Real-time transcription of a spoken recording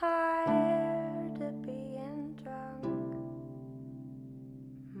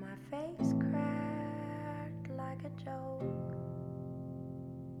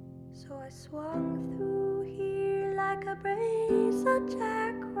the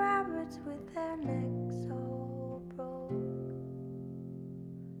jackrabbits with their necks all broke.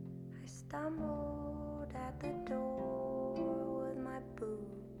 I stumbled at the door with my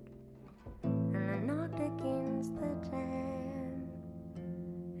boot, and I knocked against the jam,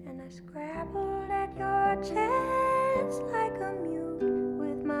 and I scrabbled at your chest like a mute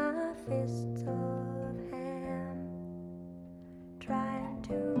with my fists of ham, trying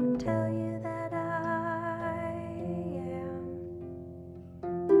to tell you that I am,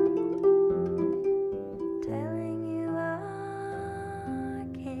 telling you I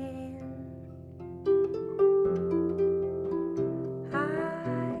can,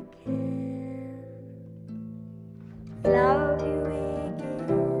 love you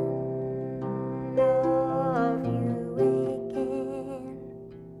again, love you again.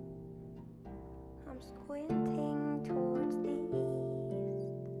 I'm squinting towards the east,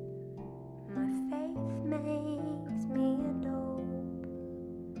 my faith makes me a dope,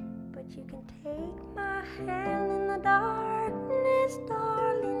 but you can take my hand in the darkness,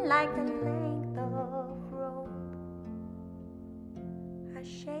 darling, like the length of rope. I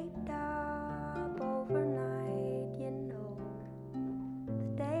shaped up overnight, you know, the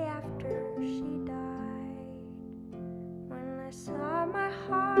day after she died. When I saw my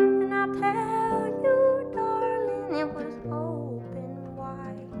heart, and I'll tell you, darling, it was open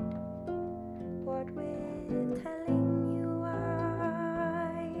wide. What with telling you I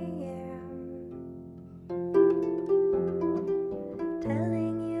am,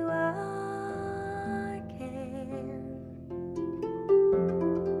 telling you I can,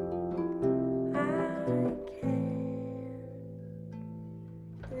 I can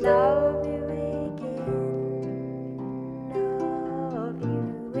love you again, love you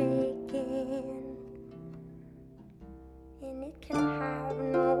again. And it can have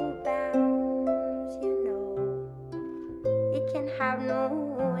no bounds, you know, it can have no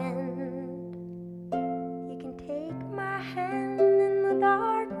end. You can take my hand in the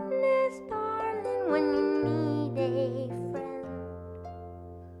darkness, darling, when you need a friend.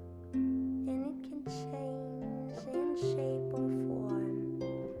 And it can change in shape or form,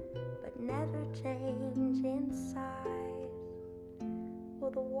 but never change in size.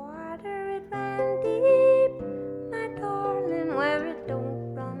 Well, the water, it ran deep, my darling, where it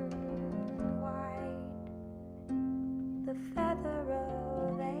don't run wide. The feather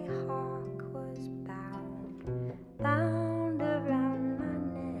of a hawk was bound around my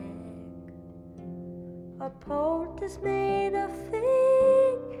neck. A poultice made of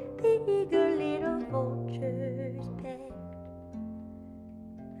fig, the eager little vultures pecked.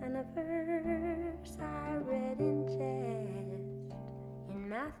 And a verse I read in jest, in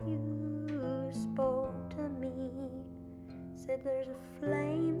Matthew spoke to me, said there's a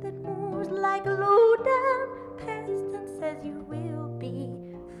flame that moves like a low-down pest and says you will be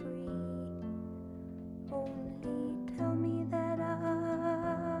free. Only tell me that I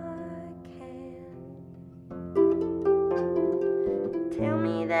can, tell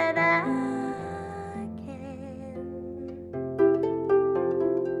me that I can,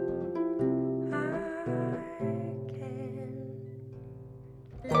 I can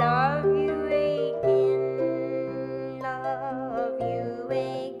love you again, love you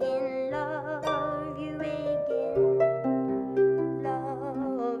again, love you again,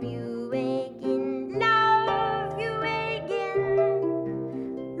 love you again, love you again,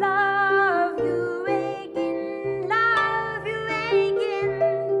 love you again, love you again,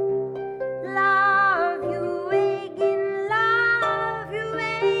 love you again, love you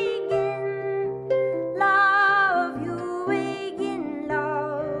again, love you again,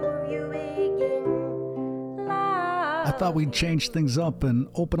 love you again, love. I thought we'd change things up and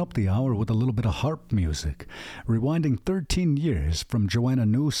open up the hour with a little bit of harp music. Rewinding 13 years from Joanna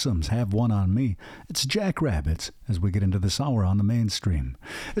Newsom's Have One on Me, it's Jackrabbits as we get into this hour on the mainstream.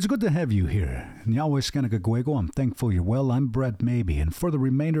 It's good to have you here. Nyaweskanakagwego, I'm thankful you're well. I'm Brett Maybe, and for the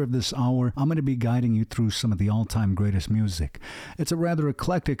remainder of this hour, I'm going to be guiding you through some of the all-time greatest music. It's a rather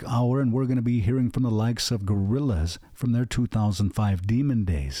eclectic hour, and we're going to be hearing from the likes of Gorillaz from their 2005 Demon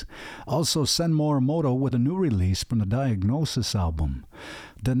Days. Also, Morimoto with a new release from the Diagnosis album.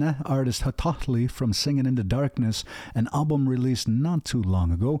 Dana artist Hataalii from Singing in the Darkness, an album released not too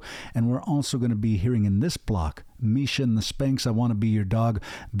long ago, and we're also going to be hearing in this block Miesha and the Spanks, I Want to Be Your Dog,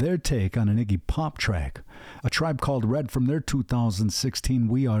 their take on an Iggy Pop track. A Tribe Called Red from their 2016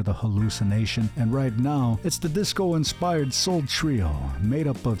 We Are the Hallucination, and right now it's the disco-inspired Soul Trio, made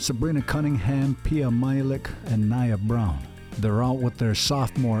up of Sabrina Cunningham, Pia Malik, and Nia Brown. They're out with their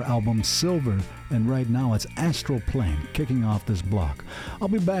sophomore album Silver, and right now it's Astral playing, kicking off this block. I'll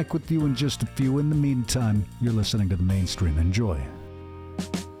be back with you in just a few. In the meantime, you're listening to The Mainstream. Enjoy.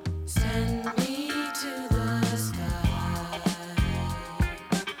 Send me to the sky,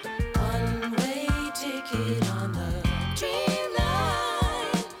 one-way ticket on the dream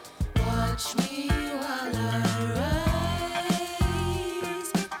line. Watch me while I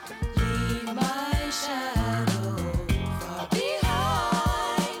rise, leave my shadow far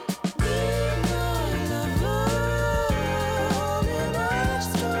behind. Be my lover, and I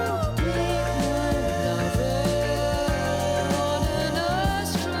still be my lover, and I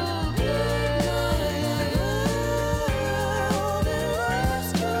still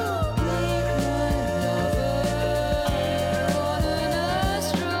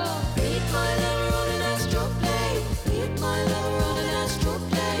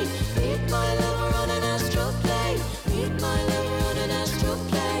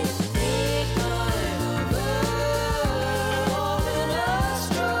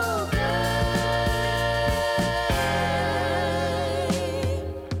be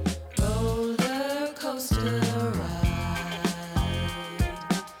roller coaster ride.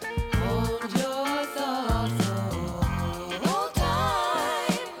 Hold your thought for all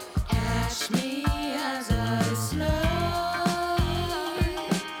time. Catch me as I slide.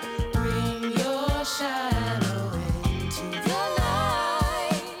 Bring your shadow into the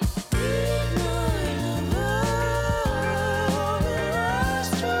light. Be my lover, and I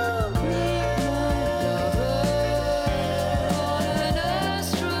still be my lover, and I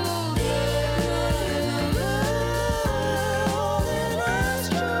still be my lover, and I still be my lover, on an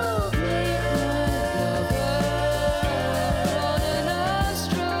astral plane.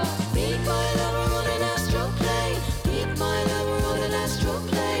 Meet my lover on an astral plane. Meet my lover on an astral plane.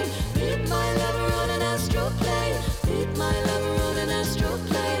 Meet my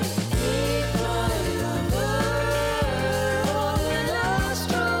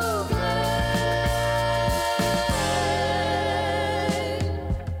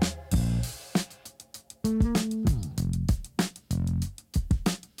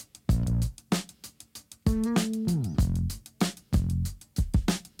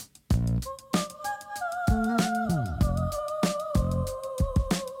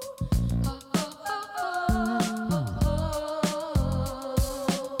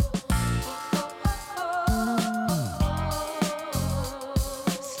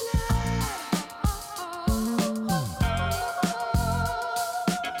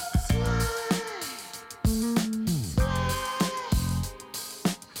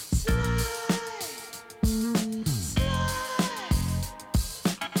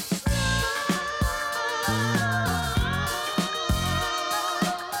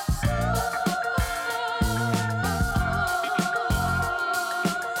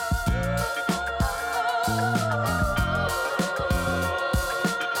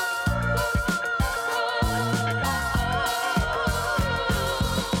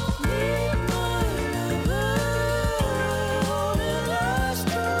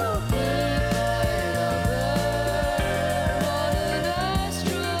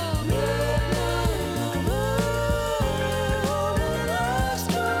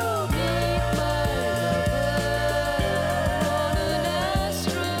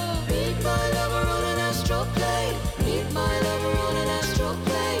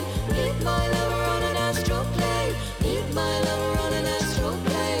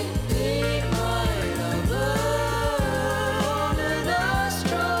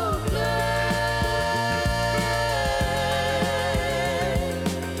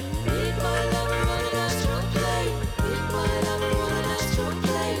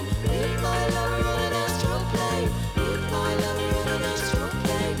lover on an astral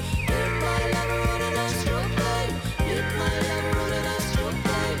plane. Meet my lover on an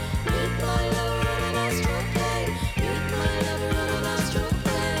astral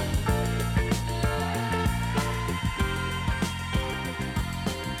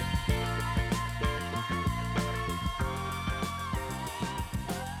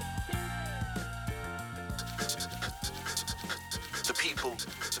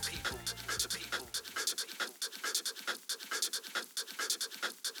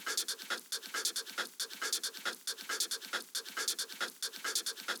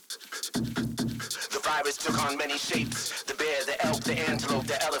virus took on many shapes. The bear, the elk, the antelope,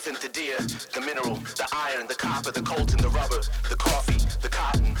 the elephant, the deer, the mineral, the iron, the copper, the coltan, the rubber, the coffee, the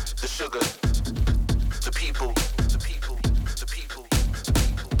cotton, the sugar, the people, the people, the people, the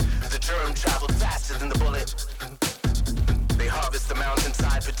people. The germ traveled faster than the bullet. They harvest the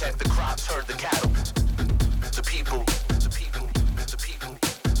mountainside, protect the crops, herd the cattle. The people, the people.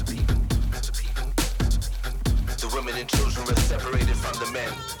 women and children were separated from the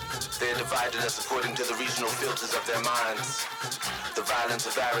men. They are divided us according to the regional filters of their minds. The violence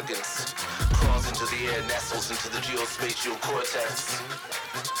of arrogance crawls into the air, nestles into the geospatial cortex.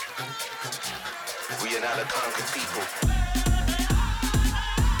 We are not a conquered people.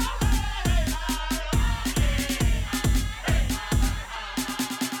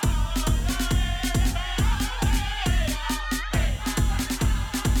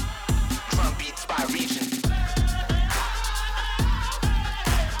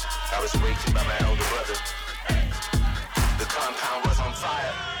 Awakened by my elder brother. The compound was on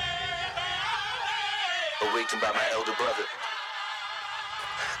fire. Awakened by my elder brother.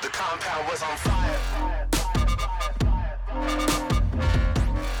 The compound was on fire.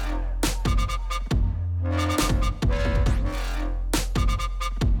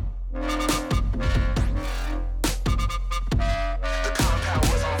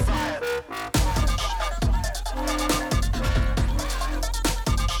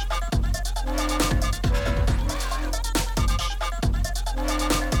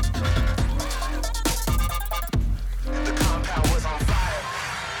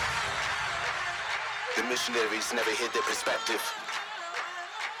 Never hid their perspectives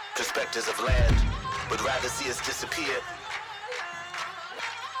of land, would rather see us disappear.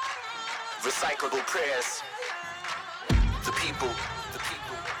 Recyclable prayers. The people.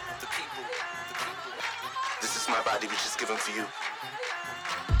 This is my body which is given for you.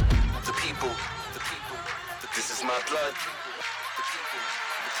 The people. This is my blood.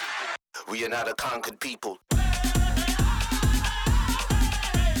 We are not a conquered people.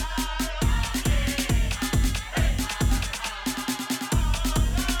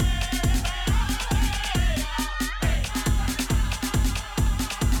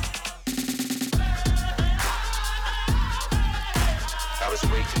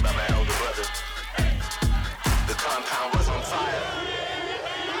 Awakened by my elder brother. The compound was on fire.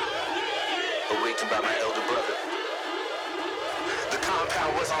 Awakened by my elder brother. The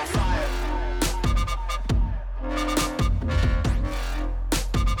compound was on fire.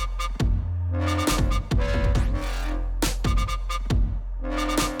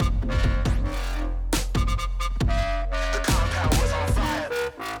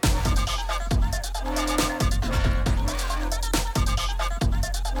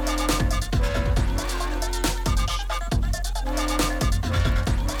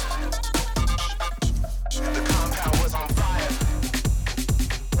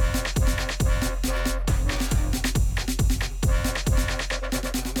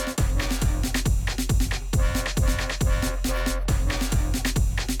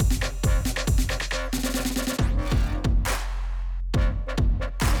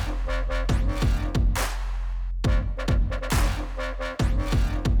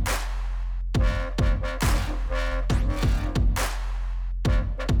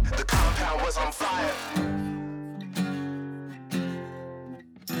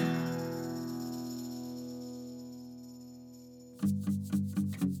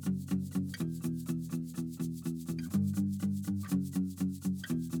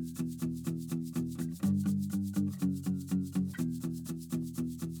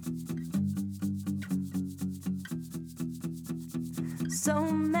 So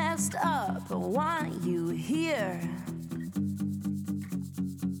messed up, I want you here.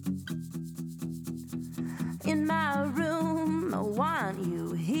 In my room, I want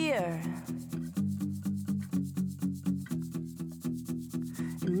you here.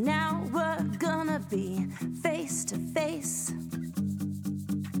 And now we're gonna be face to face.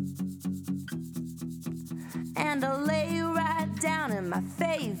 And I'll lay right down in my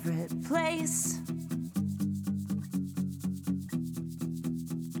favorite place.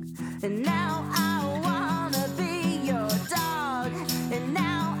 And now I wanna be your dog. And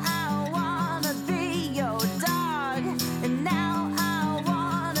now I wanna be your dog. And now I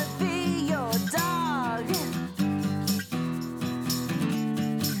wanna be your dog.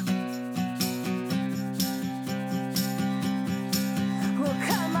 Well,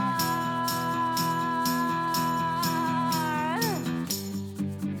 come on.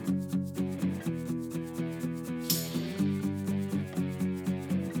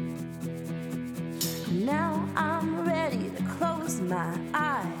 Now I'm ready to close my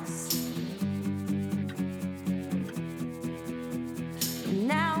eyes.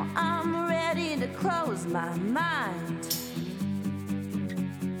 Now I'm ready to close my mind.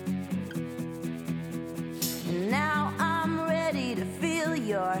 And now I'm ready to feel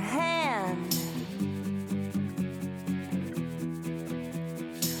your hand.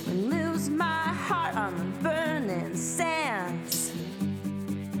 And lose my heart on the burning sands.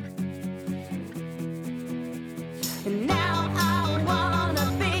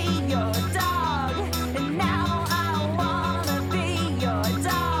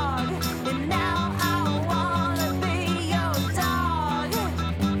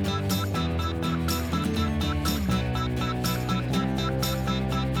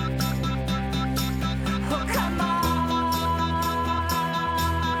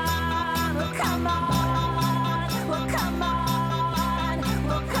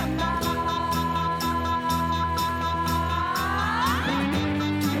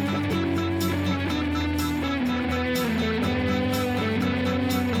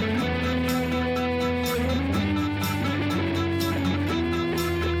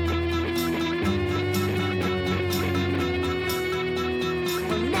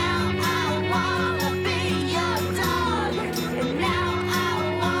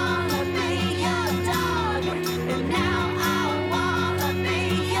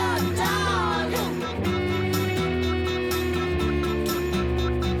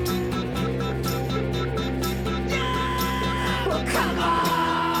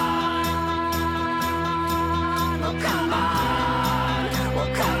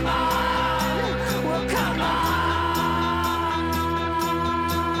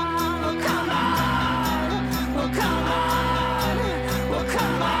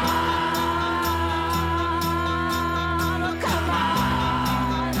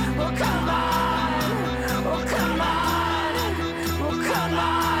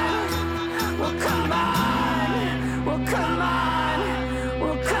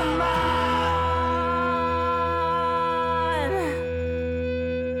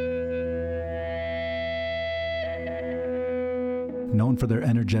 known for their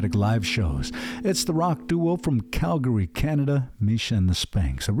energetic live shows. It's the rock duo from Calgary, Canada, Miesha and the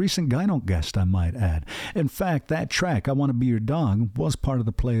Spanks, a recent Gyno guest, I might add. In fact, that track, I Want to Be Your Dog, was part of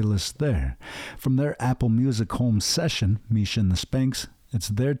the playlist there. From their Apple Music home session, Miesha and the Spanks, it's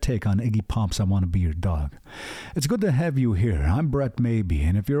their take on Iggy Pop's I Want to Be Your Dog. It's good to have you here. I'm Brett Maybe,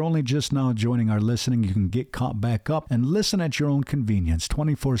 and if you're only just now joining our listening, you can get caught back up and listen at your own convenience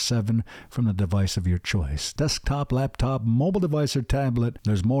 24/7 from the device of your choice. Desktop, laptop, mobile device, or tablet.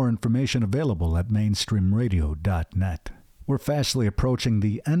 There's more information available at mainstreamradio.net. We're fastly approaching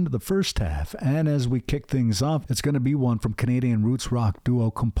the end of the first half, and as we kick things off, it's going to be one from Canadian roots rock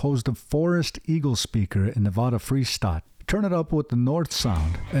duo composed of Forest Eagle Speaker and Nevada Freestott. Turn it up with the North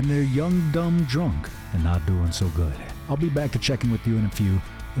Sound and their Young, Dumb, Drunk and Not Doing So Good. I'll be back to check in with you in a few.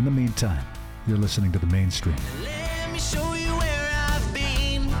 In the meantime, you're listening to The Mainstream. Let me show you where I've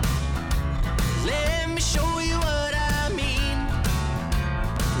been. Let me show you what I mean.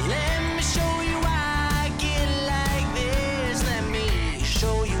 Let me show you why I get like this. Let me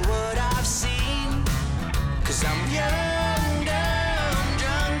show you what I've seen. 'Cause I'm young, dumb,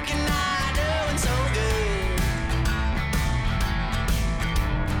 drunk, and not doing so good.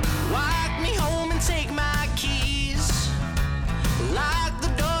 Walk me home and take my keys. Lock the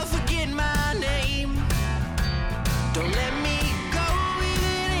door, forget my name. Don't let me go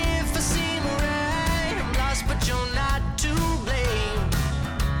even if I seem right. I'm lost, but you're not to blame.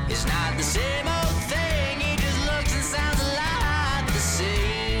 It's not the same old thing. It just looks and sounds a lot the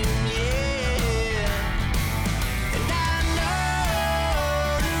same, yeah. And I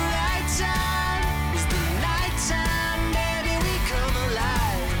know the right time is the night time, baby. We come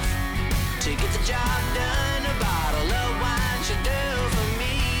alive to get the job done. A bottle of wine should do for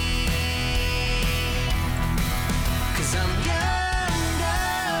me. 'Cause I'm young,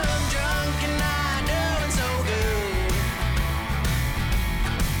 dumb, drunk, and not doing so good.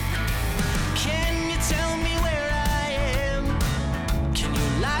 Can you tell me where I am? Can you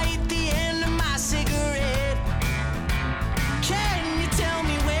light the end of my cigarette? Can you tell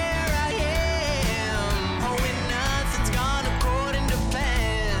me where I am? Oh, when nothing's gone according to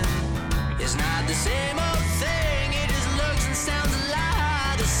plan. It's not the same old thing. It just looks and sounds a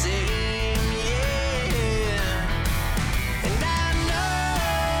lot the same, yeah. And I know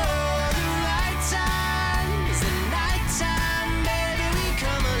the right time is the night time, baby. We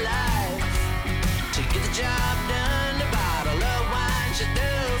come alive to get the job done. A bottle of wine should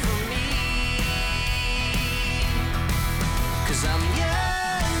do for me. 'Cause I'm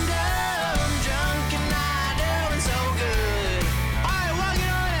young, dumb, drunk, and not doing so good. All right, walk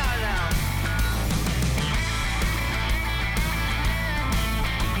it on out now.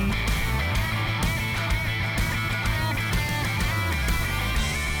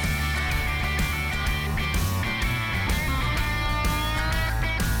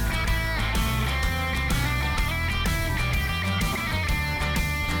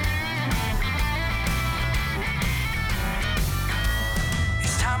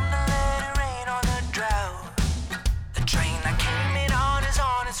 It's time to let it rain on the drought. The train I came in on is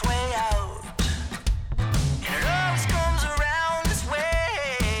on its way out. And it always comes around this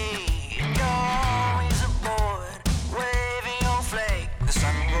way. And you're always aboard, waving your flag. The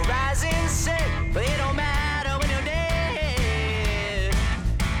sun will rise and set, but it don't matter when you're dead.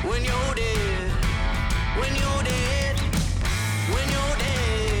 When you're dead. When you're dead. When you're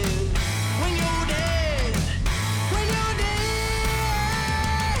dead. When you're dead. When you're dead.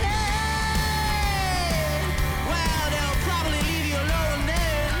 Well, they'll probably leave you alone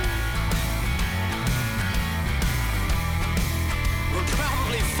then. Well,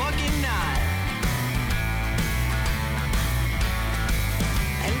 probably fucking not.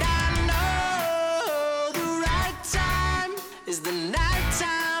 And I know the right time is the night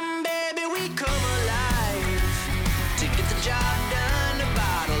time, baby. We come alive to get the job done. A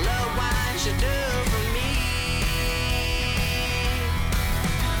bottle of wine should do for me.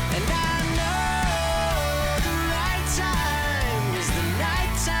 And I know the right time is the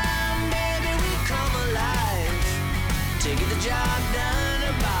night time, baby. We come alive to get the job done.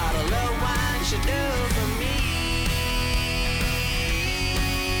 A bottle of wine should do for me.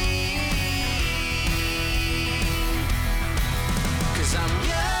 'Cause I'm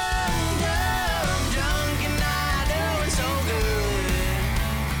young, dumb, drunk, and not doing so good.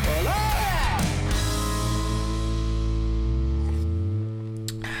 Well, all right.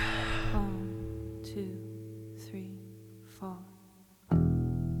 1, 2, 3, 4.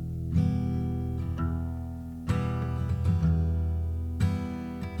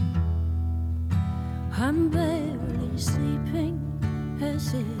 I'm barely sleeping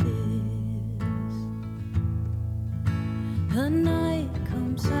as it is. The night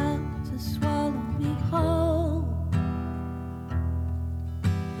comes out to swallow me whole.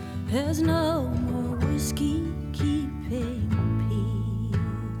 There's no more whiskey keeping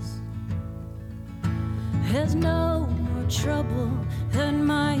peace. There's no more trouble in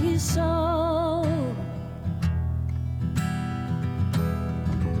my soul.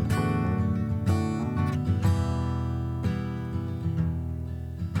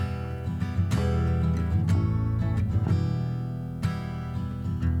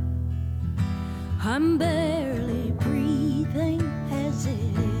 I'm barely breathing as it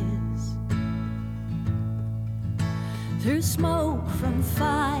is. Through smoke from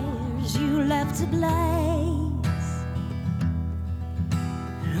fires you left ablaze,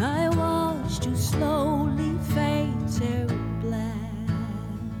 I watched you slowly fade to black,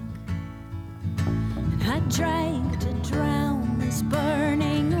 and I drank to drown this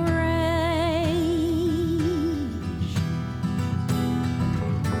burning rage.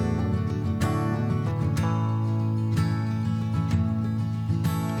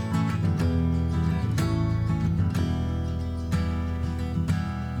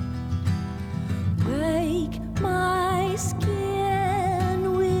 Wake my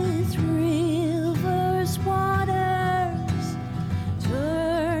skin with rivers, waters,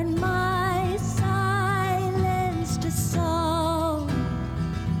 turn my silence to song.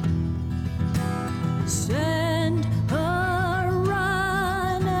 Send a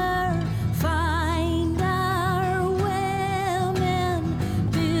runner, find our women,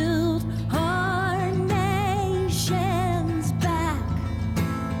 build our nations back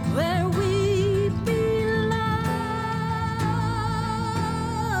where we belong.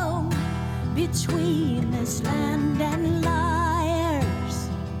 Between this land and liars,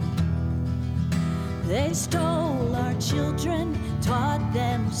 they stole our children, taught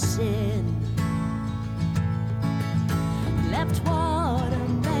them sin, left water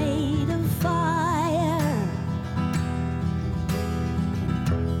made of fire.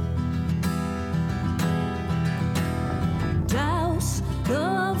 Douse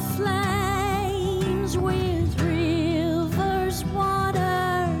the flames with rivers,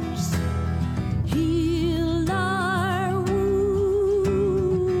 waters, heal our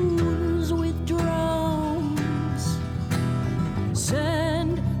wounds with drones.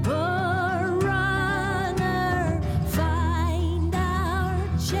 Send a runner, find our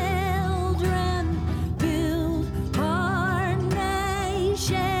children, build our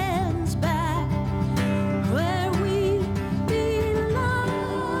nations back where we belong.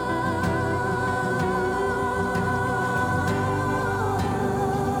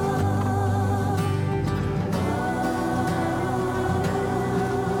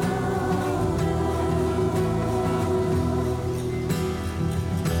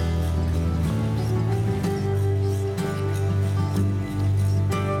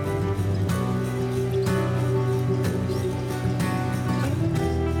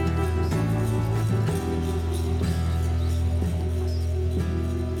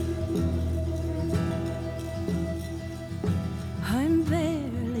 I'm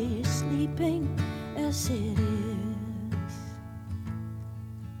barely sleeping as it is.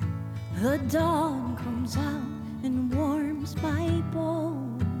 The dawn comes out and warms my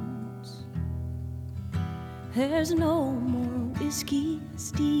bones. There's no more whiskey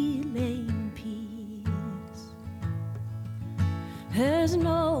stealing peace. There's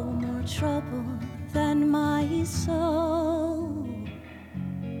no more trouble than my soul.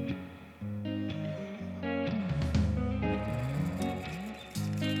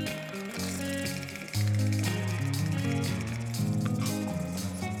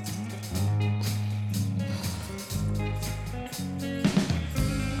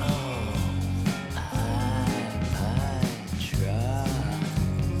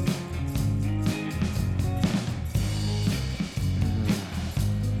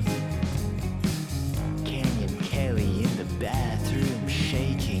 Canyon Kelly in the bathroom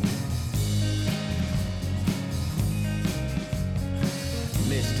shaking.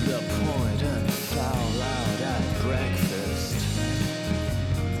 Missed the point and foul out at breakfast.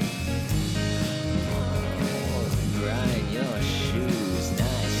 Oh, grind your shoes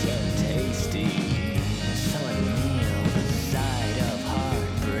nice and tasty. Someone kneel beside of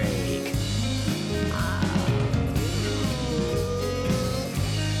heartbreak.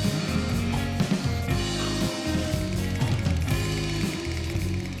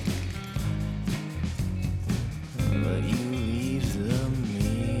 But you leave the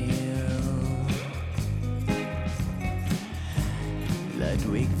meal.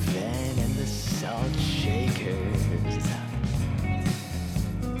 Ludwig Van and the Salt Shakers.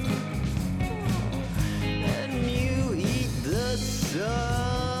 And you eat the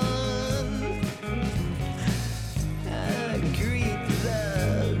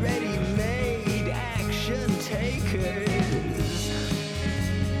workers.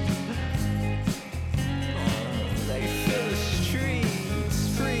 They fill the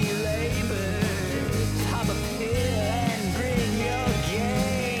streets, free labor. Pop a pill and bring your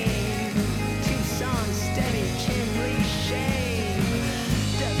game. Tucson steady, Kimberly shame.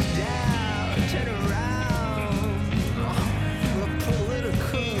 Step down, turn around. The political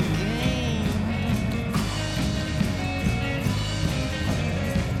game.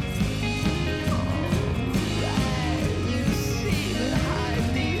 You see behind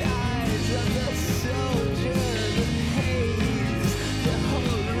the eyes of the soldier, the haze, the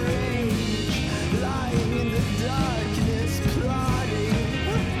whole rage, lying in the darkness, plotting.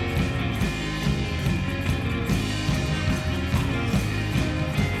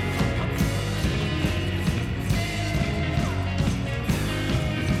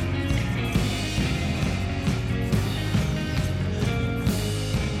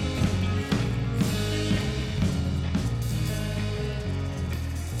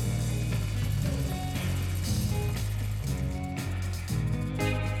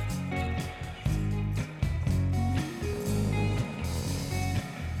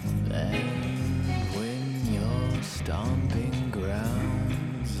 And when your stomping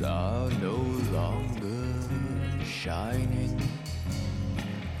grounds are no longer shining,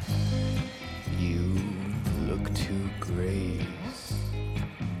 you look to grace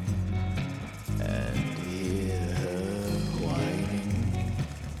and hear her whining.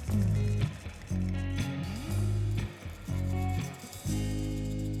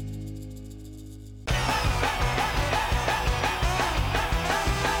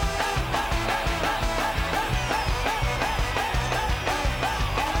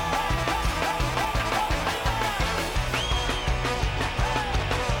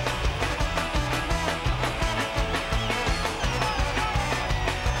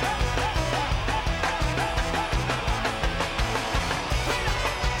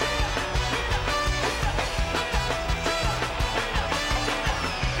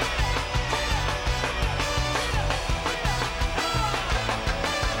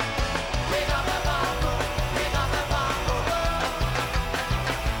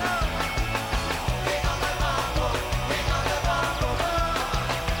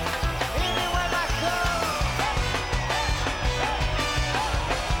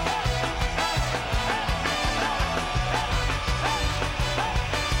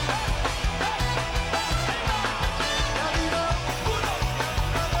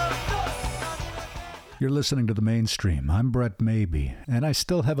 You're listening to The Mainstream. I'm Brett Maybe, and I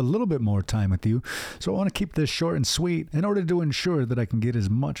still have a little bit more time with you, so I want to keep this short and sweet in order to ensure that I can get as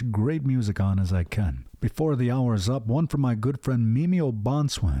much great music on as I can. Before the hour is up, one from my good friend Mimio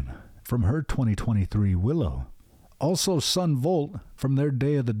Bonswin from her 2023 Willow. Also Sun Volt from their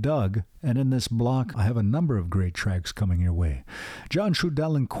Day of the Dug, and in this block I have a number of great tracks coming your way. John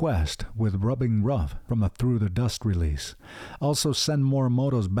Trudell and Kwest with Rubbing Rough from the Through the Dust release. Also send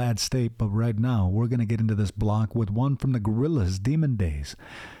Morimoto's Bad State, but right now we're going to get into this block with one from the Gorillaz, Demon Days.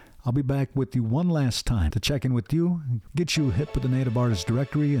 I'll be back with you one last time to check in with you, get you hip with the Native Artist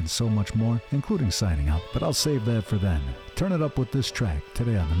Directory, and so much more, including signing out, but I'll save that for then. Turn it up with this track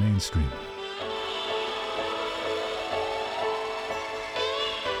today on The Mainstream.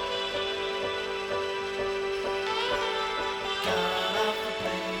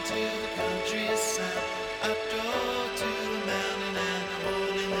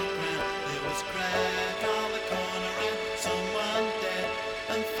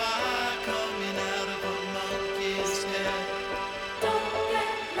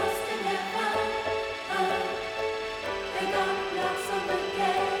 They got lots of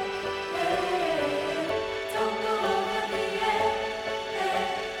again.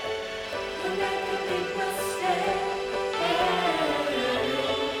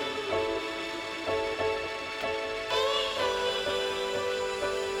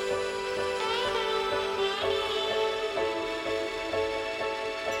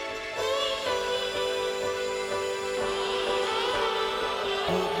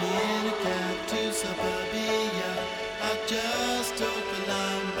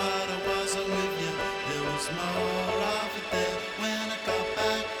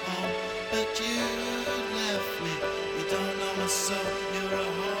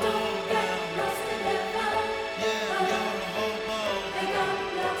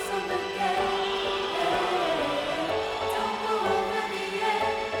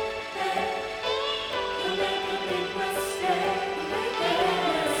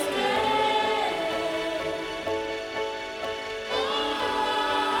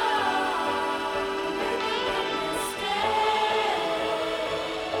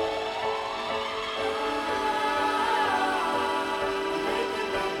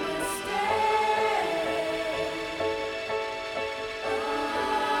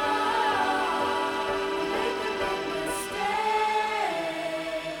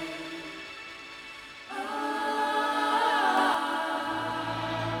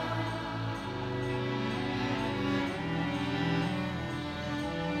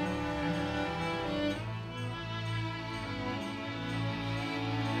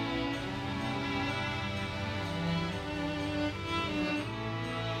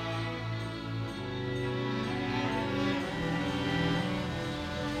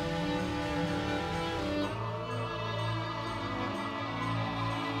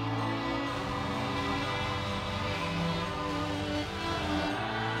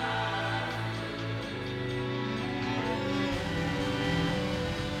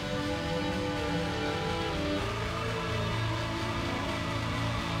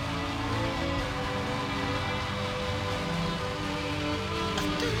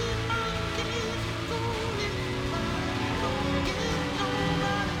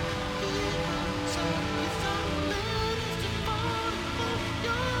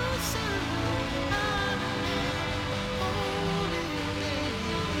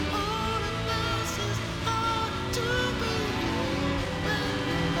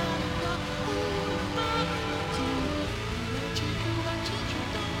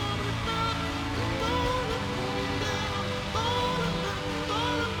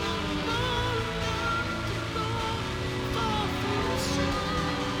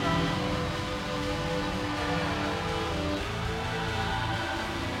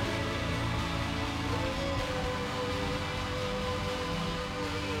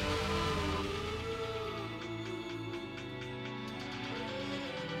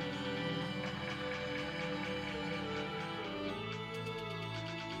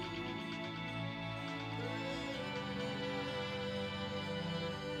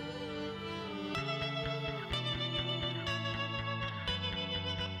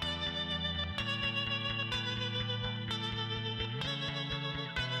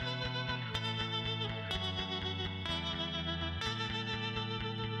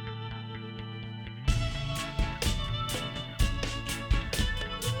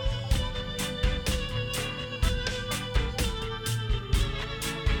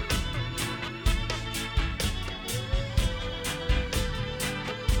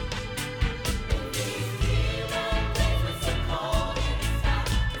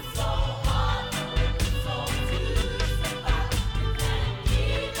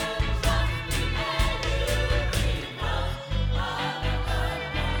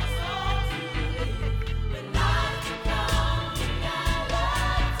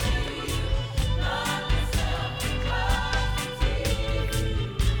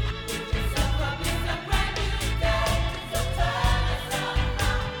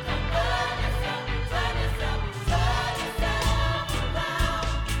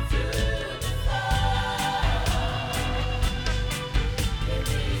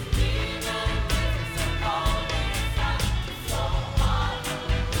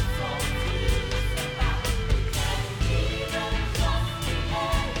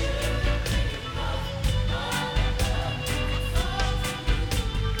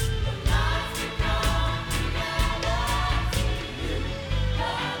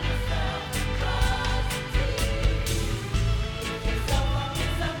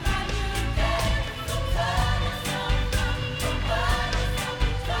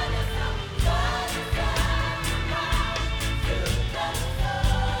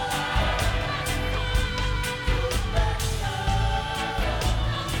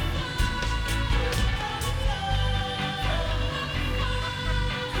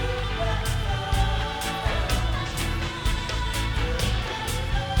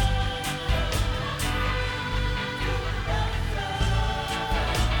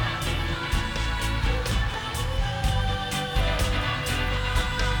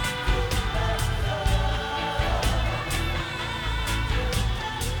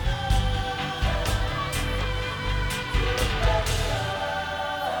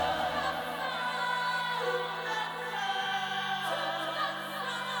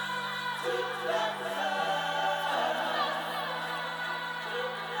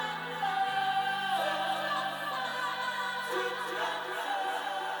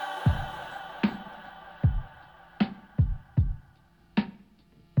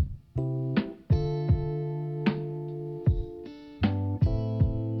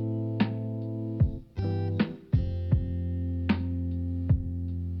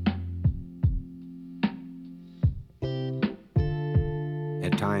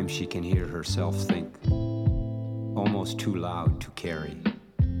 times she can hear herself think, almost too loud to carry.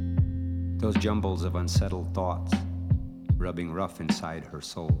 Those jumbles of unsettled thoughts rubbing rough inside her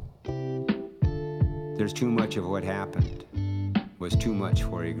soul. There's too much of what happened, was too much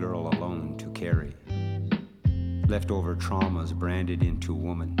for a girl alone to carry. Leftover traumas branded into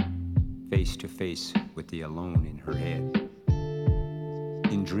woman, face to face with the alone in her head.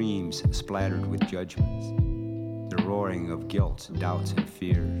 In dreams splattered with judgments, the roaring of guilt, doubts, and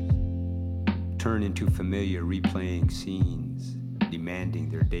fears turn into familiar replaying scenes, demanding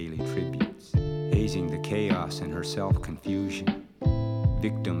their daily tributes, hazing the chaos in her self-confusion,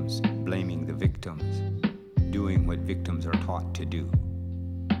 victims blaming the victims, doing what victims are taught to do,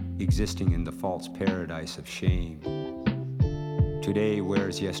 existing in the false paradise of shame. Today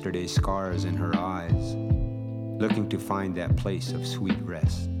wears yesterday's scars in her eyes, looking to find that place of sweet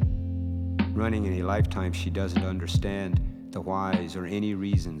rest, running in a lifetime she doesn't understand the whys or any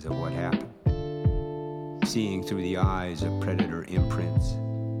reasons of what happened, seeing through the eyes of predator imprints,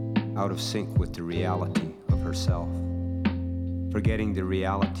 out of sync with the reality of herself, forgetting the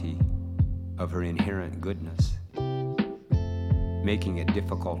reality of her inherent goodness, making it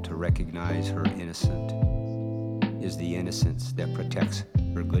difficult to recognize her innocent is the innocence that protects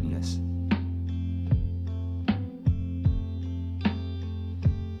her goodness.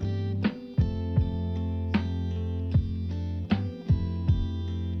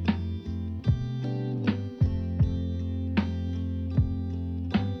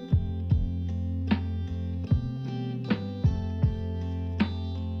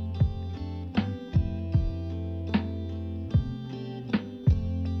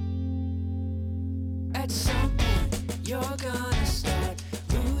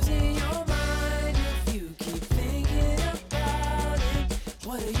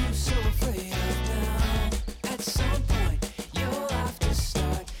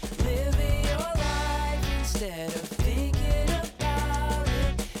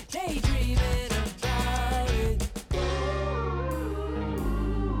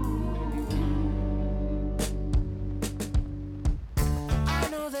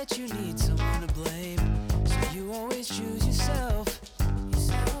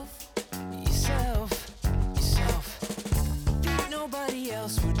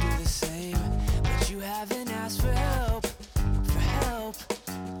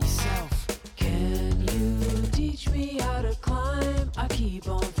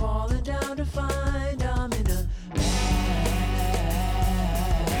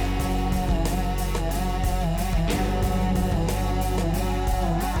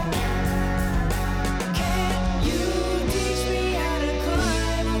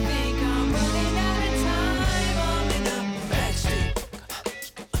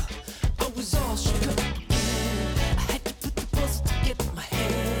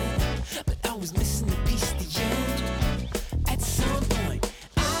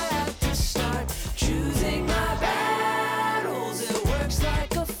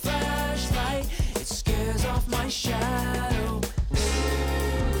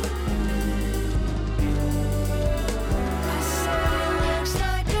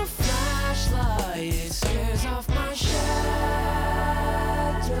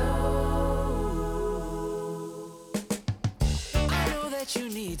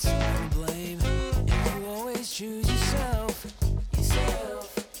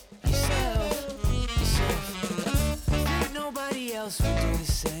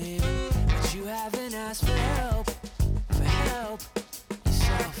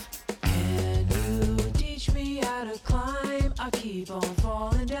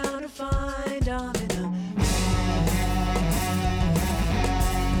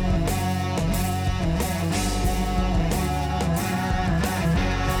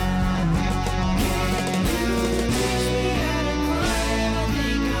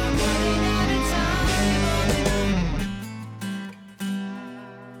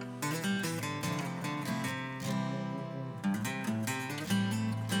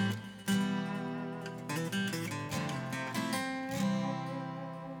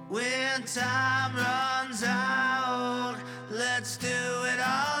 When time runs out, let's do it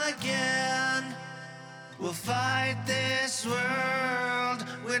all again. We'll fight this world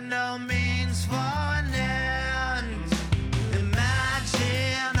with no means for an end.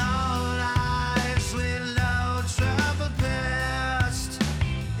 Imagine our lives with no trouble past.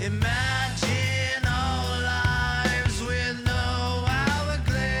 Imagine our lives with no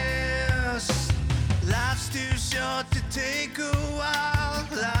hourglass. Life's too short to take a while.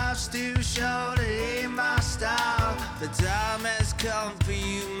 Life's too short, it ain't my style. The time has come for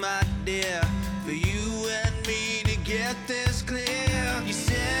you, my dear, for you and me to get this clear. You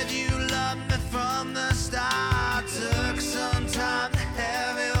said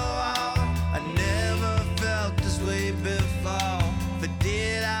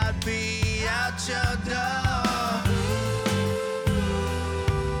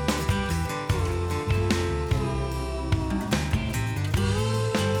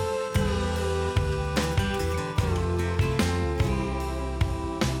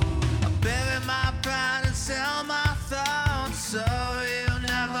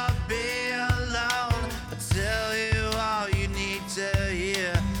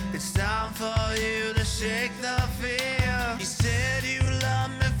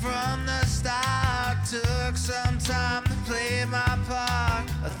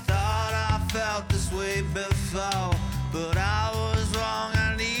felt this way before, but I was wrong,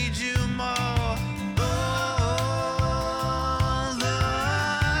 I need you more. All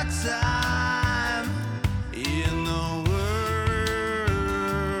the time in the world,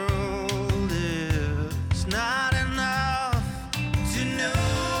 it's not enough to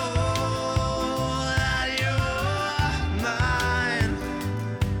know that you're mine.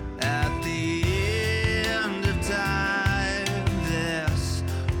 At the end of time, this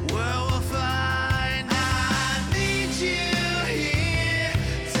world will find I need you here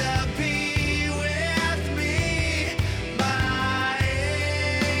to be with me, my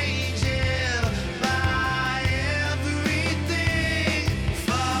angel, my everything.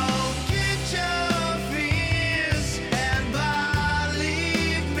 Forget your fears and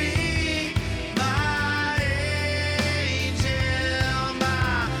believe me, my angel,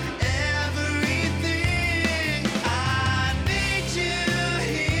 my everything. I need you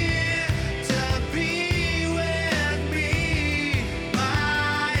here to be with me,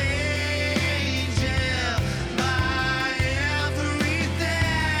 my angel, my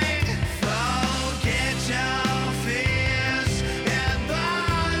everything. Forget your fears and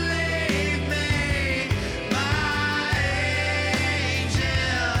believe me, my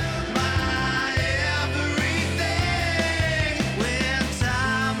angel, my everything. When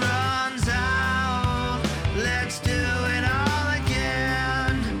time runs out, let's do it all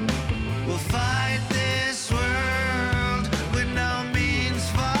again. We'll fight this world with no means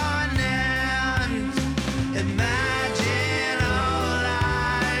for an end. Imagine our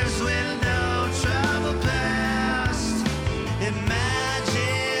lives with no trouble past.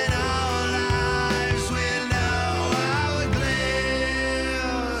 Imagine our lives with no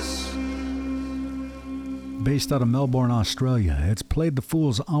hourglass. Based out of Melbourne, Australia, it's Played the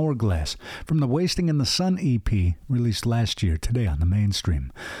Fool's Hourglass from the Wasting in the Sun EP released last year, today on the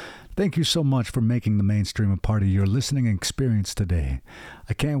Mainstream. Thank you so much for making the Mainstream a part of your listening experience today.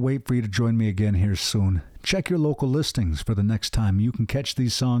 I can't wait for you to join me again here soon. Check your local listings for the next time you can catch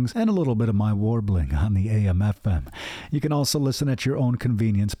these songs and a little bit of my warbling on the AM/FM. You can also listen at your own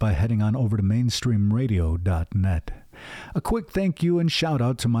convenience by heading on over to mainstreamradio.net. A quick thank you and shout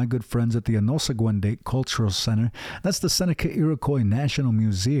out to my good friends at the Onosagwendate Cultural Center. That's the Seneca Iroquois National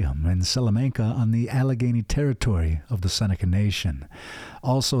Museum in Salamanca on the Allegheny territory of the Seneca Nation.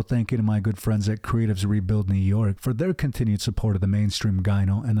 Also, thank you to my good friends at Creatives Rebuild New York for their continued support of the Mainstream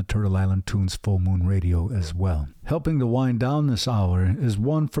Gyno and the Turtle Island Tunes Full Moon Radio as well. Helping to wind down this hour is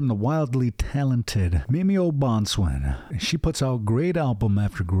one from the wildly talented Mimio Bonswin. She puts out great album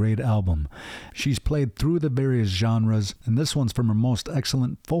after great album. She's played through the various genres, and this one's from her most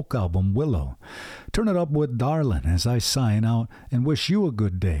excellent folk album, Willow. Turn it up with Darlin as I sign out and wish you a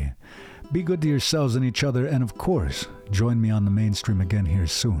good day. Be good to yourselves and each other, and of course, join me on the Mainstream again here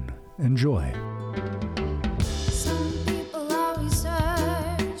soon. Enjoy. Some people always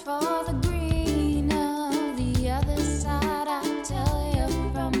search for the green of the other side. I tell you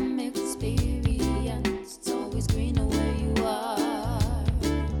from experience, it's always greener where you are.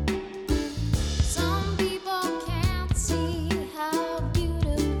 Some people can't see how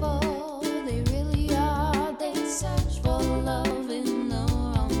beautiful they really are. They search for love in the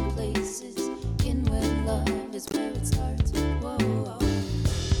wrong places, in where love is where it starts. Whoa.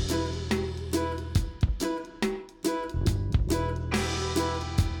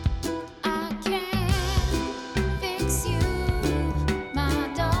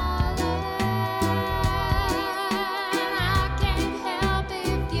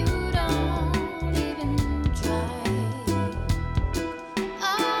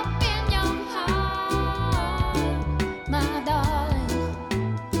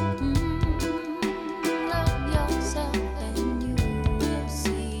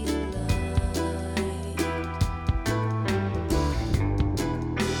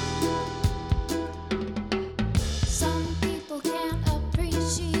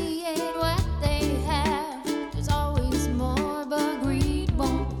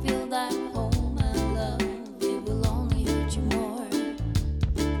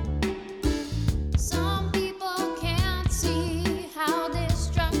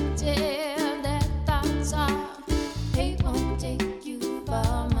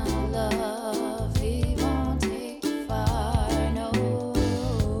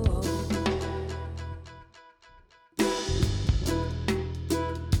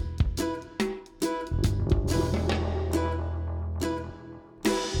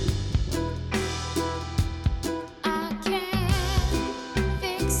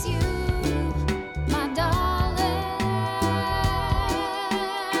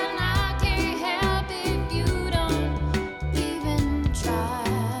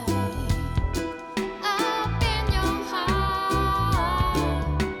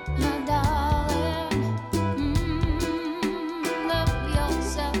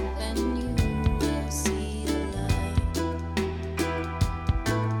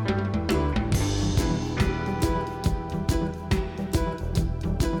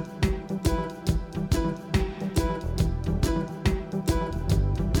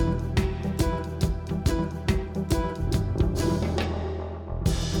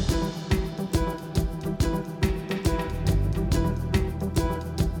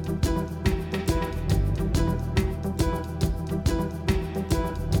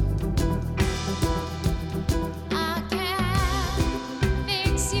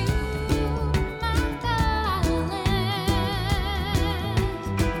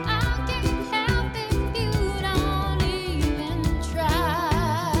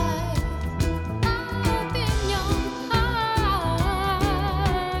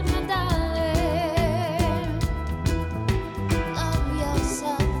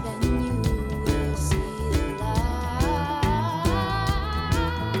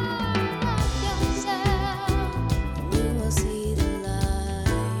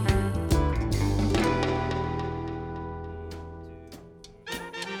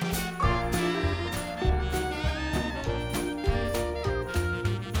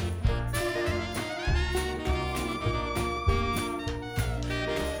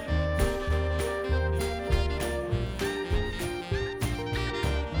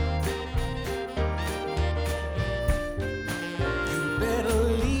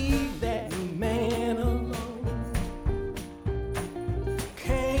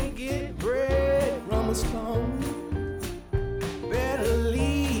 mama's stone. Better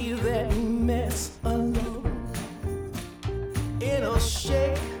leave that mess alone. It'll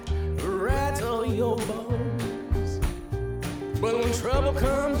shake, rattle your bones. But when trouble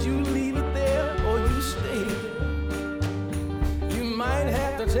comes, you leave it there or you stay there. You might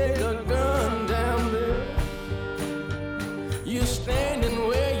have to take a gun down there. You're standing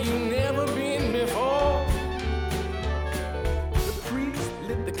where you never been before. The priest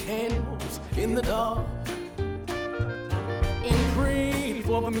lit the candles in the dark and prayed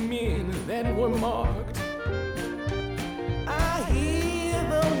for the men that were marked. I hear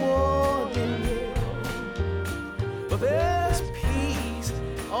the warning yell, but there's peace,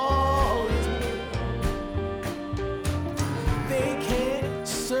 all is well. They can't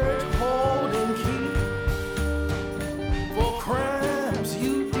search, hold, and keep for crimes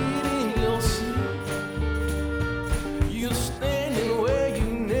you did in your sleep. You're standing where you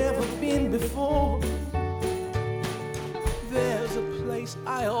never been before. There's a place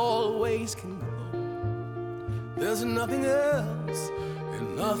I always can go. There's nothing else,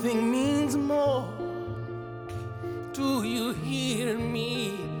 and nothing means more. Do you hear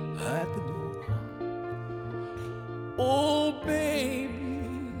me at the door? Oh,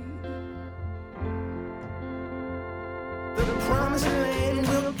 baby, the promised land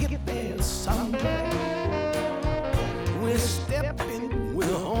will get there someday. We're stepping,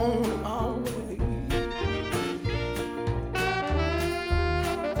 we're on our way.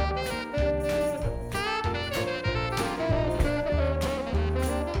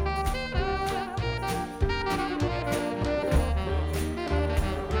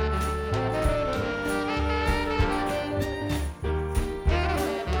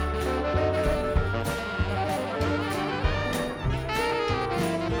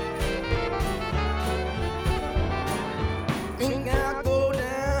 Think I'll go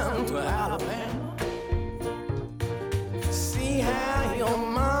down to Alabama, see how your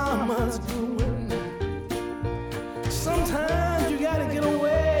mama's doing. Sometimes you gotta get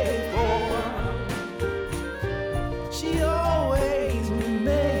away for a while. She always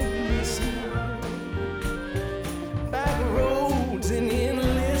made me smile. Back roads and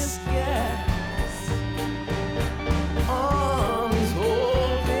endless skies, arms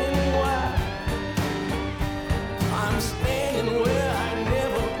open wide. I'm standing where I've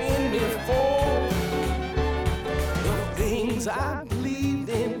never been before. The things I believed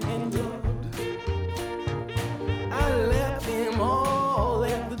in and loved, I left them all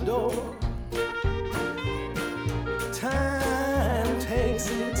at the door. Time takes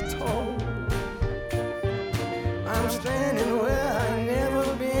its toll. I'm standing where I've never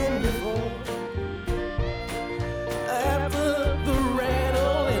been before. After the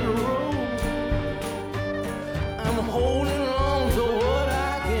rattle and roll, I'm holding on to what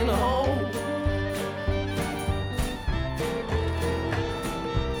I can hold.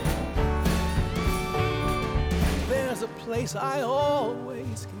 There's a place I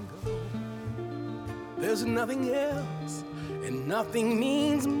always can go. There's nothing else, and nothing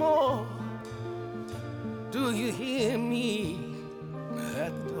means more. Do you hear me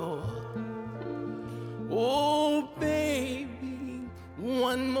at the door? Oh, baby,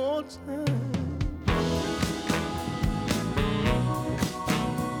 one more time.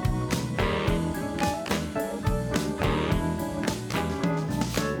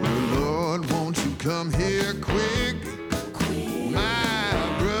 Lord, won't you come here quick?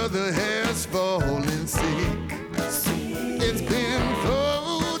 My brother has fallen sick. It's been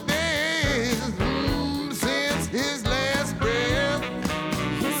 4 days since his last breath.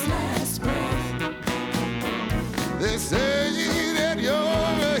 They say that you're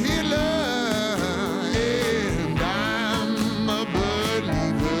a healer, and I'm a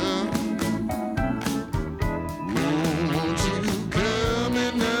believer. Oh, won't you come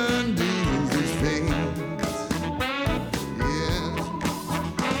and undo his fate? Yes,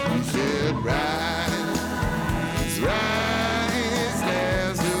 he said, rise, rise,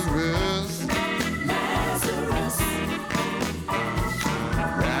 Lazarus.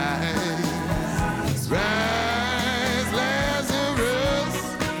 Rise, rise, Lazarus.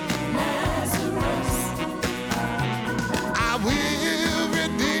 I will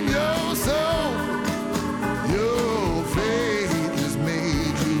redeem your soul. Your faith has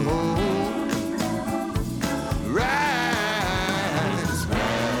made you whole. Rise,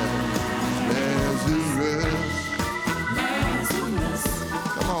 rise, Lazarus.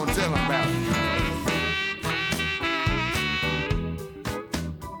 Come on, tell them about it.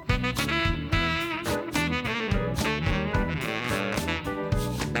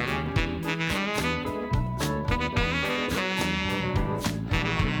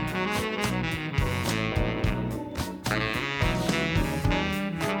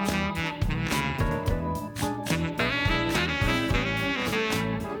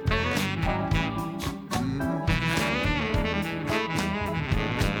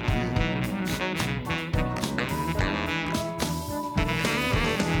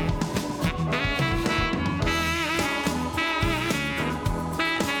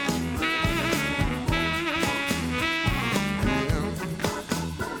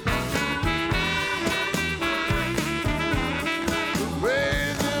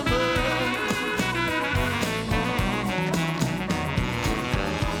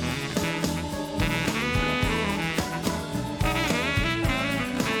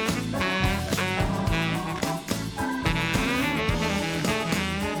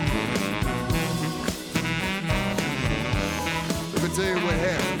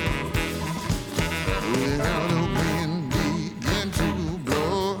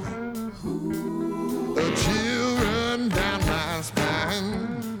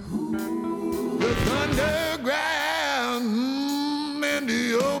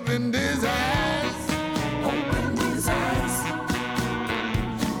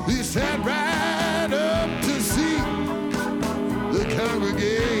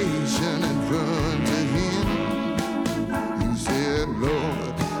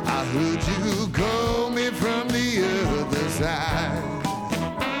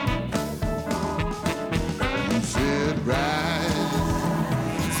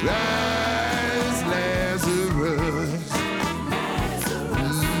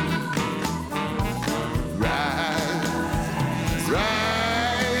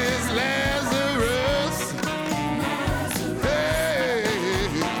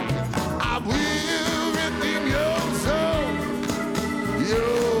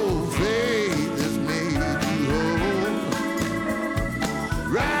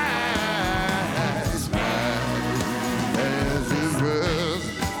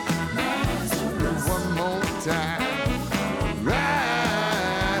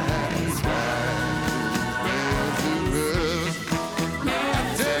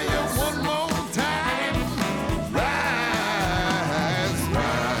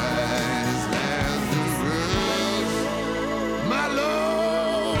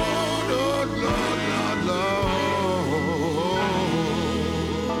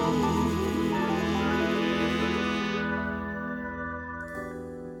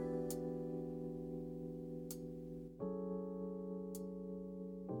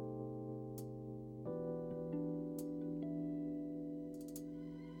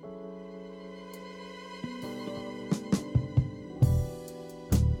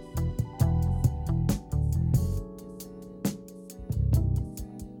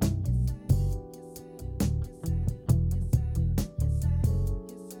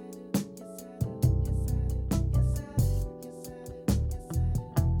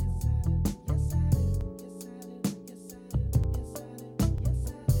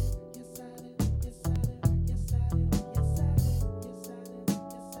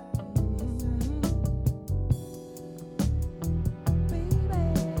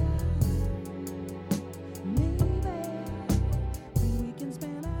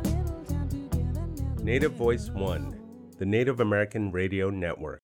 Native Voice One, the Native American Radio Network.